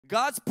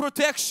God's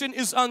protection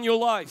is on your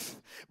life.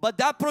 But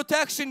that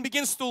protection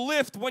begins to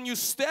lift when you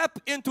step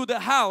into the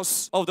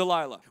house of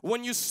Delilah.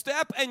 When you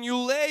step and you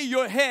lay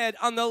your head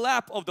on the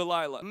lap of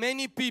Delilah.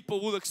 Many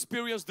people will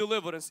experience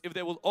deliverance if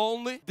they will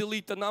only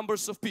delete the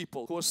numbers of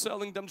people who are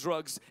selling them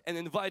drugs and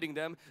inviting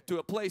them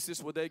to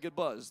places where they get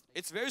buzzed.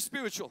 It's very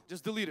spiritual.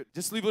 Just delete it.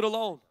 Just leave it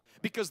alone.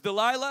 Because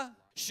Delilah,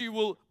 she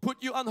will put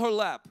you on her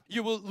lap.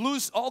 You will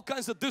lose all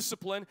kinds of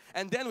discipline,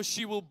 and then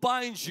she will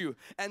bind you.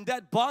 And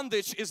that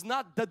bondage is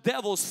not the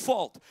devil's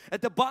fault.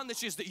 And the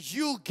bondage is that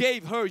you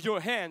gave her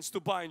your hands to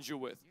bind you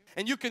with.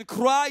 And you can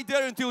cry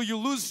there until you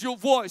lose your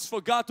voice for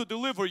God to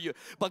deliver you.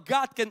 But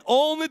God can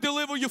only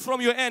deliver you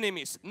from your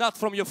enemies, not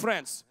from your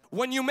friends.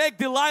 When you make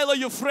Delilah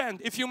your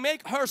friend, if you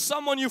make her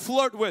someone you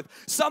flirt with,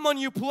 someone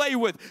you play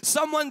with,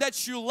 someone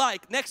that you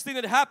like, next thing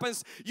that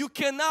happens, you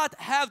cannot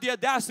have the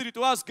audacity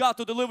to ask God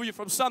to deliver you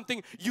from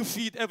something you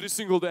feed every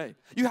single day.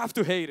 You have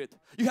to hate it.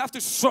 You have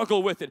to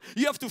struggle with it.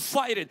 You have to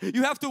fight it.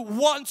 You have to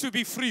want to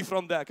be free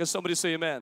from that. Can somebody say amen?